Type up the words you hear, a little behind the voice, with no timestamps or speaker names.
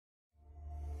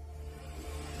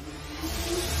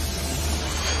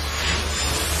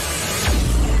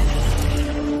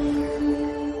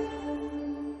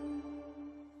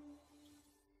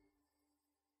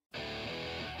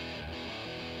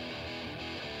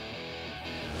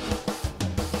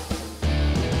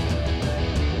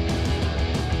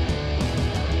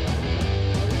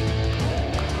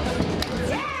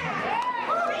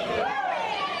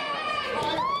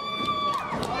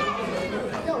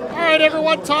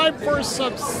everyone, time for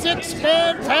some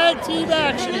six-man tag team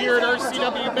action here at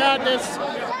RCW Madness.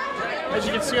 As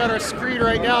you can see on our screen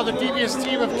right now, the devious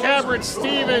team of Cameron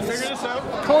Stevens,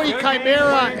 Cody,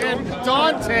 Chimera, and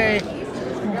Dante,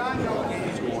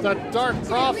 the Dark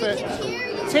Prophet,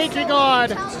 taking on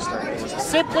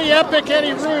Simply Epic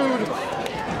Eddie Rhude,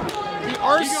 the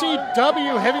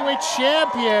RCW Heavyweight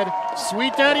Champion,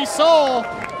 Sweet Daddy Soul,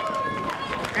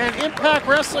 and Impact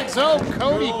Wrestling Zone,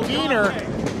 Cody Diener.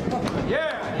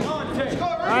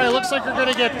 All right, looks like we're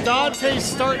gonna get Dante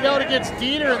starting out against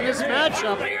Diener in this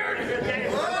matchup.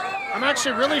 I'm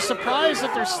actually really surprised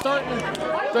that they're starting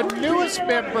the newest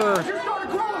member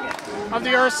of the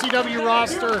RCW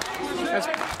roster as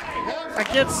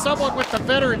against someone with the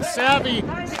veteran savvy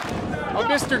of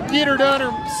Mr. Geeter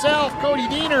Dunner himself, Cody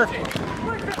Diener.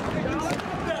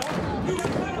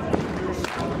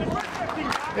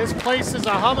 This place is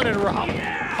a humming and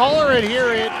hollering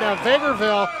here in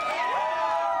Vegreville.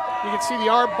 You can see the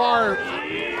arm bar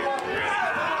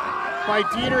by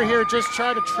Diener here, just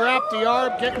trying to trap the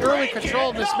arm, get early control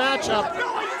of this matchup.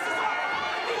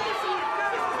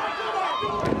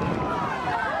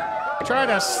 Trying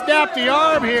to snap the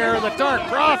arm here, the Dark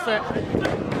Prophet.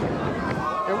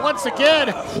 And once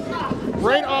again,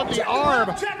 right on the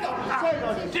arm.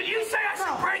 Did you say I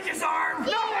should break his arm?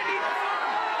 No,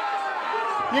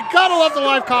 you gotta love the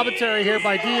live commentary here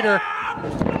by Diener.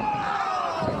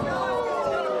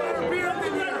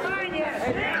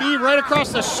 Knee right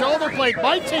across the shoulder blade,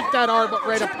 might take that arm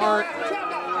right apart.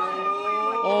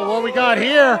 Oh, what we got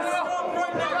here?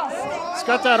 He's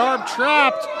got that arm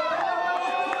trapped.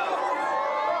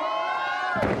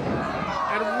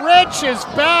 And wrenches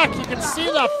back. You can see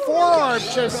the forearm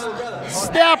just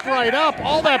snap right up.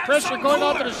 All that pressure going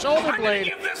onto the shoulder blade.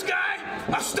 Give this guy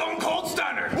a stone cold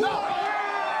stunner.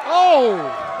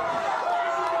 Oh!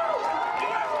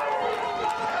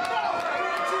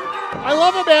 I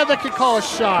love a man that can call his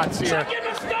shots here.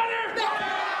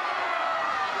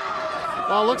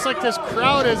 Well, it looks like this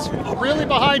crowd is really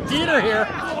behind Diener here.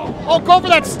 Oh, go for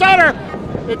that stunner!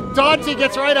 And Dante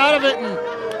gets right out of it and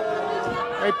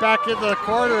right back into the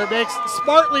corner. It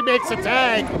smartly makes a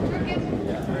tag.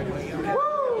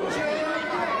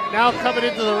 Now coming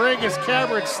into the ring is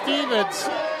Cameron Stevens.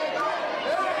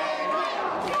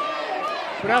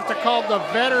 We'd have to call him the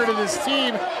veteran of this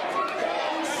team,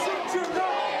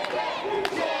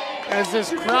 as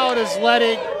this crowd is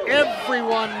letting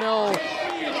everyone know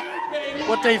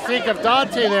what they think of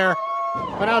Dante there.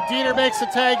 But now Diener makes a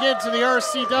tag into the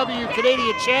RCW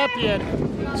Canadian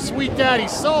Champion, Sweet Daddy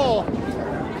Soul.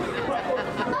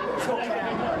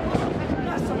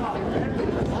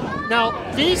 Now,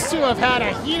 these two have had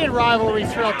a heated rivalry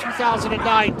throughout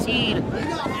 2019.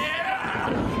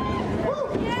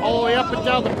 All the way up and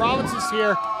down the provinces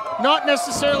here. Not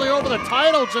necessarily over the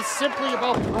title, just simply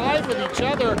about pride with each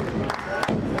other.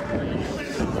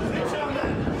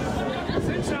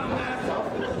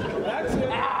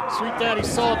 Sweet Daddy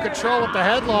Soul in control with the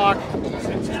headlock.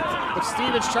 But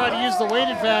Stevens trying to use the weight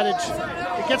advantage.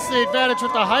 It gets the advantage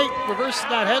with the height, reversing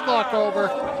that headlock over.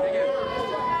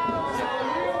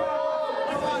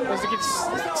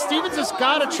 Stevens has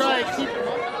got to try and keep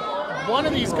one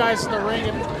of these guys in the ring.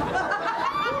 And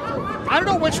I don't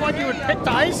know which one you would pick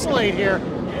to isolate here.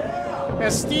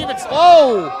 As Stevens,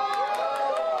 oh!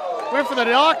 Went for the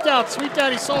knockdown. Sweet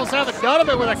Daddy Soul's having none of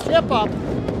it with a kip up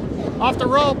off the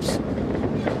ropes.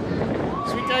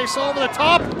 Sweet Daddy Soul over the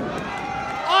top.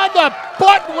 On the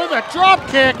button with a drop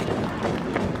kick.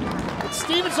 And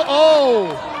Stevens,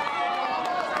 oh!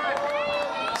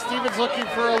 Stevens looking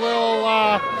for a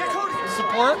little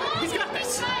support. He's got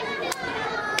this.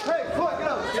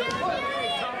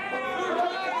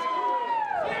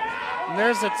 And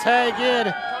there's a tag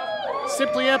in.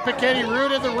 Simply Epic Eddie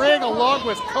Rhude in the ring along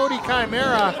with Cody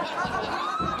Chimera.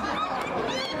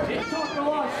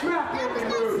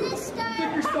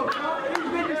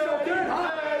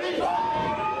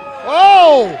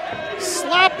 Oh!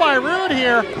 Slap by Rhude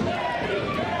here.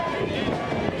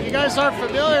 If you guys aren't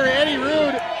familiar, Eddie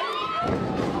Rhude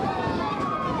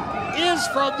is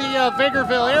from the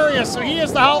Vegreville area, so he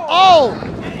is the house. Oh!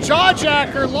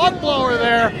 Jawjacker, lung blower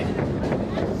there.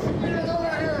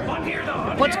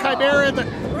 Puts Chimera into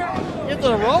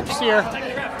the ropes here.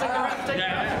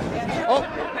 Oh,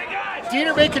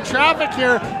 Diener making traffic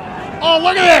here. Oh,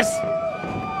 look at this!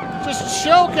 Just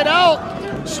choke it out,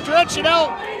 stretch it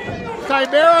out.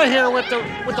 Chimera here with the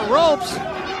ropes.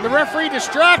 The referee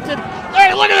distracted.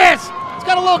 Hey, look at this! It's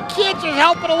got a little kid just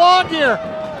helping along here.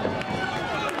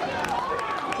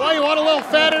 Well, you want a little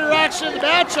fan interaction in the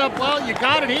matchup? Well, you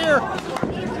got it here.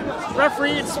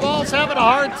 Referee in Small's having a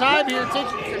hard time here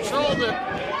taking control of the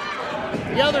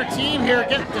the other team here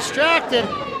getting distracted.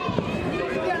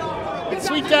 And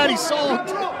Sweet Daddy Soul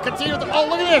continue with oh,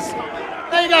 look at this.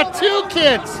 Now you got 2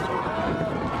 kids.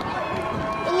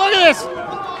 And look at this.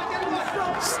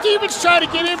 Steven's trying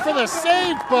to get in for the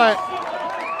save, but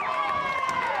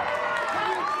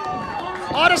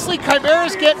honestly,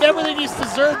 Chimera's getting everything he's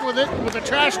deserved with it, with the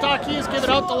trash talk he has given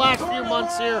out the last few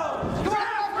months here.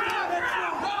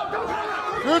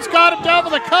 Rhude's got him down for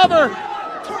the cover.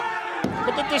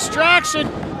 But the distraction,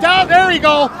 down, there you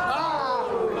go.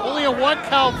 Only a 1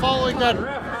 count following that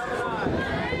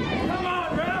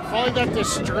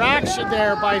distraction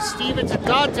there by Stevens and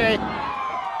Dante.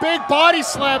 Big body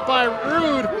slam by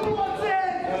Rhude.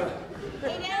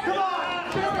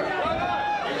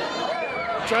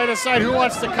 Trying to decide who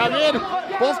wants to come in.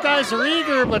 Both guys are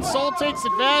eager, but Soul takes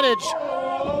advantage.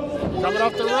 Coming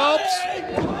off the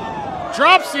ropes.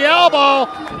 Drops the elbow.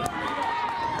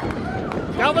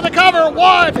 Down for the cover.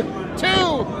 1,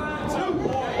 2.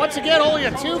 Once again, only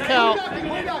a 2 count.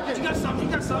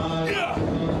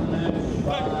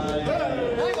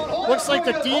 Looks like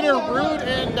the Dieter, Rhude,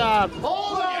 and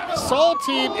Soul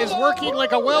team is working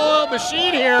like a well-oiled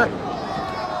machine here.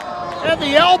 And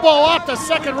the elbow off the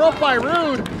second rope by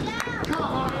Rhude.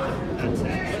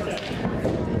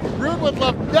 Rhude would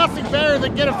love nothing better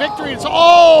than get a victory. It's,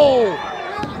 oh!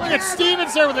 Look at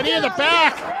Stevens there with a knee in the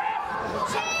back.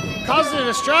 Causing a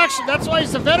distraction. That's why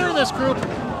he's the veteran of this group.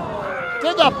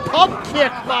 Then the pump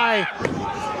kick by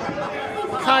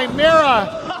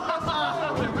Chimera.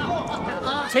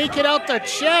 Taking out the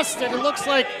chest, and it looks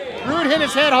like Rhude hit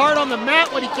his head hard on the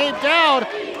mat when he came down.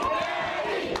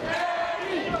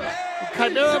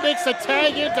 Chimera makes a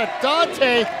tag into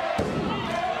Dante.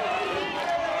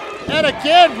 And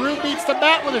again, Rhude beats the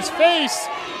mat with his face.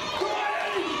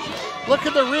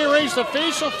 Looking to rearrange the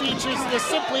facial features in the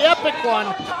Simply Epic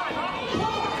one.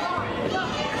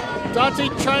 Dante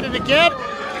tried it again.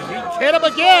 He hit him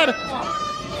again.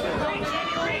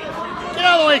 Get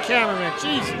out of the way, cameraman.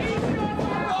 Jeez.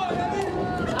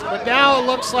 But now it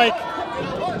looks like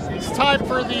it's time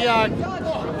for the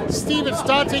Stevens,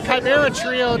 Dante, Chimera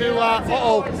trio to,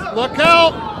 uh-oh, look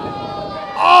out.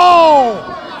 Oh!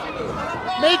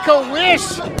 Make a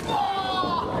wish.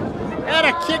 And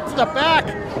a kick to the back.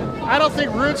 I don't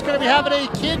think Rhude's going to be having any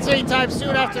kids anytime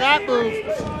soon after that move.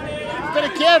 But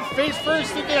again, face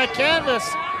first into that canvas.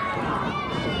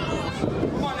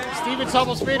 Stevens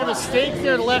almost made a mistake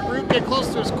there to let Rhude get close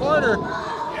to his corner.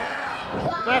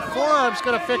 That forearm's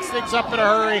going to fix things up in a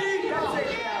hurry.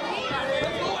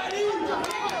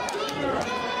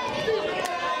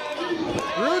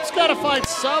 Rhude's got to find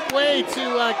some way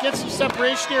to get some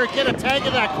separation here and get a tag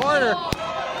in that corner.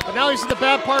 But now he's in the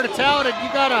bad part of town, and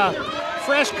you got a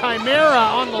fresh Chimera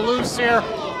on the loose here.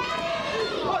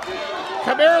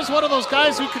 Chimera's one of those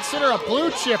guys we consider a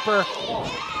blue chipper.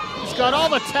 He's got all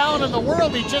the talent in the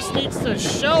world. He just needs to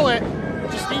show it.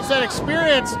 Just needs that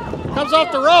experience. Comes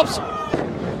off the ropes.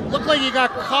 Looked like he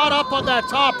got caught up on that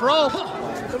top rope,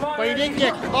 but he didn't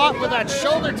get caught with that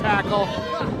shoulder tackle.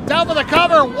 Down for the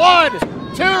cover. 1,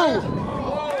 2.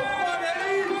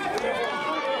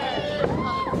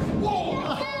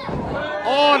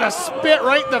 Oh, and a spit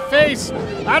right in the face.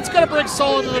 That's going to bring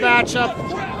Soul into the matchup.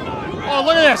 Oh,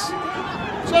 look at this.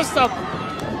 Just a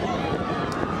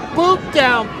boot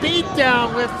down, beat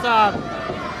down with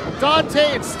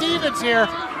Dante and Stevens here.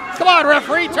 Come on,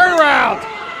 referee, turn around.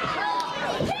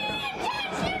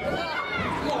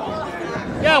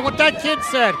 Yeah, what that kid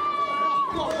said.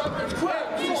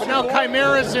 But now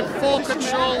Chimera's in full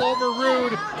control over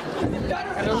Rhude.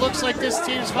 And it looks like this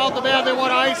team's found the man they want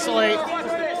to isolate.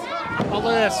 Oh,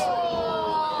 look at this.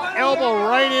 Elbow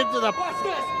right into the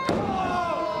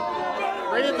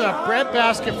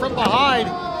breadbasket from behind.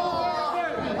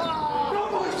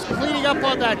 Just cleaning up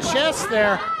on that chest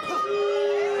there.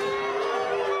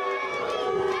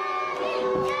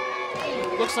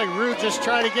 Looks like Rhude just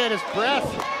trying to get his breath.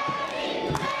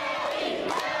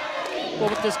 Well,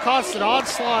 with this constant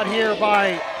onslaught here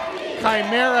by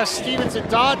Chimera, Stevens, and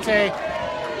Dante.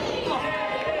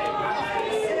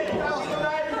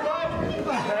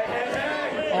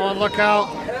 Oh, and look out.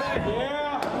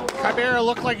 Chimera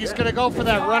looked like he's going to go for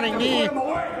that running knee.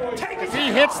 If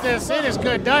he hits this, it is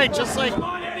good night, just like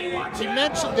he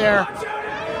mentioned there.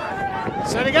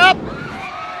 Setting up.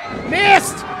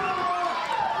 Missed.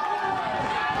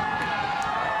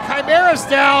 Chimera's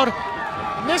down.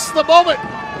 Missed the moment.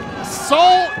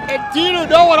 Soul and Dino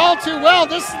know it all too well.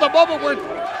 This is the moment where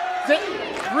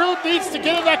Rhude needs to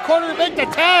get in that corner and make the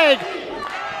tag.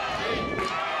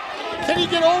 Can he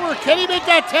get over? Can he make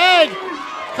that tag?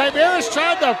 Chimera's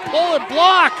trying to pull and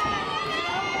block.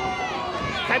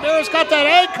 Chimera's got that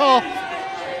ankle.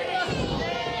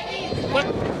 But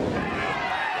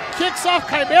kicks off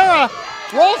Chimera,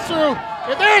 roll through,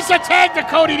 and there's a tag to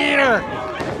Cody Dieter.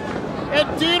 And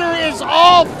Dieter is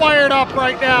all fired up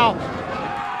right now.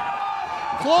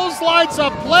 Clotheslines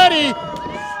up Plenty,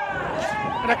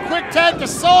 and a quick tag to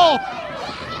Soul.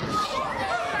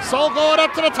 Soul going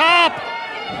up to the top.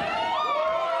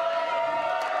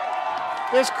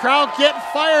 This crowd getting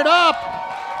fired up.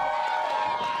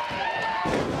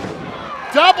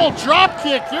 Double drop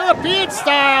kick, European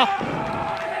style.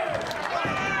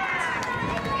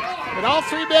 And all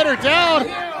 3 men are down.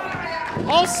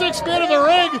 All 6 men in the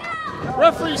ring.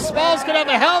 Referee Small's gonna have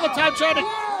a hell of a time trying to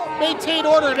maintain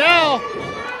order now.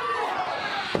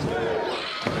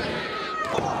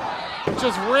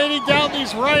 Just raining down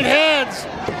these right hands.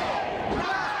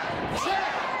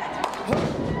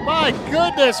 My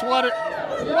goodness, what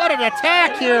an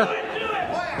attack here.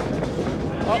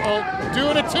 Uh-oh,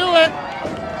 doing it to it.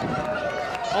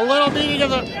 A little meeting of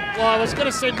the, well, I was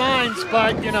gonna say minds,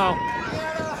 but you know.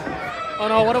 Oh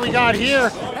no, what do we got here?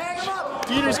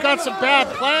 Dieter's got some bad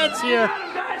plans here.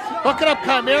 Hooking up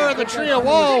Chimera in the tree of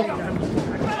woe.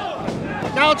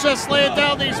 Now just laying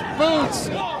down these boots.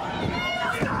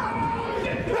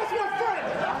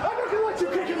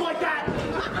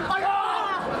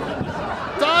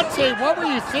 Dante, what were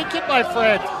you thinking, my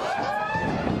friend?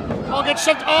 Oh, get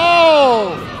shoved.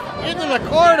 Oh, into the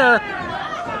corner.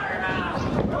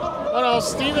 Oh no,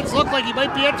 Stevens looked like he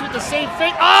might be entering the same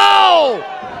fate. Oh!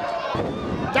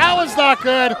 That was not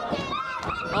good.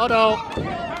 Oh no,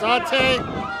 Dante.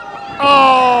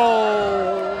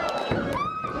 Oh!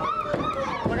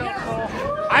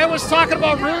 I was talking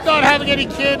about Rhude not having any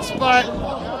kids, but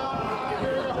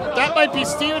that might be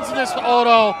Stevens in this. Oh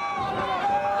no.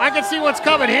 I can see what's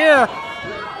coming here.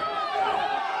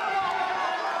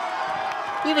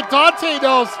 Even Dante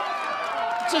knows.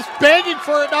 Just begging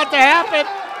for it not to happen.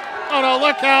 Oh no,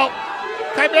 look out.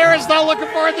 Chimera's not looking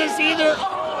for this either.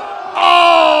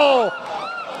 Oh!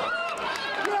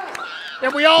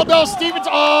 And we all know Stevens.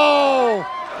 Oh!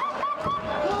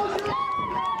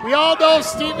 We all know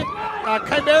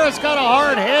Chimera's got a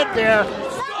hard head there.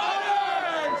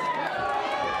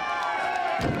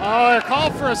 Oh, they're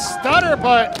calling for a stunner,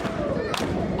 but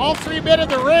all 3 men in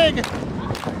the ring.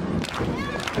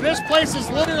 And this place is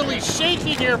literally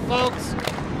shaking here, folks.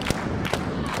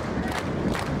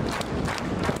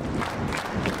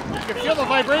 You can feel the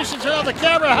vibrations around the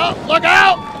camera. Look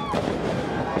out!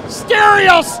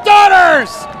 Stereo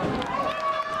stunners!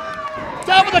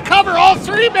 Down with the cover, all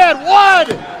 3 men. 1,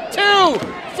 2,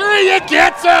 3, it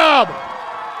gets him!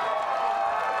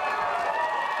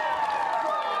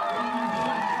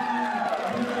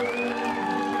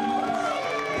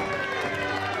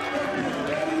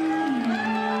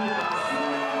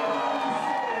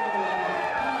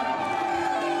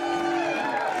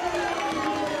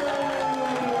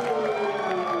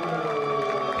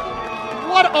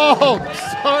 Oh,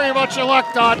 sorry about your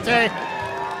luck, Dante.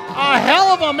 A hell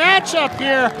of a matchup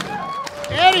here.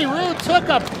 Eddie Rhude took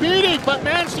a beating, but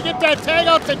managed to get that tag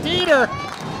out to Dieter.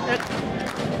 And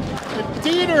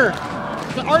Dieter,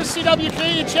 the RCW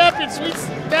Canadian champion, sweets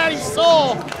Daddy's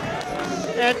soul.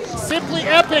 And simply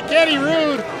epic Eddie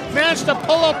Rhude managed to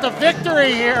pull up the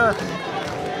victory here.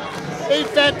 A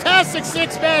fantastic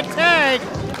 6-man tag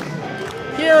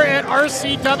here at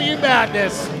RCW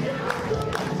Madness.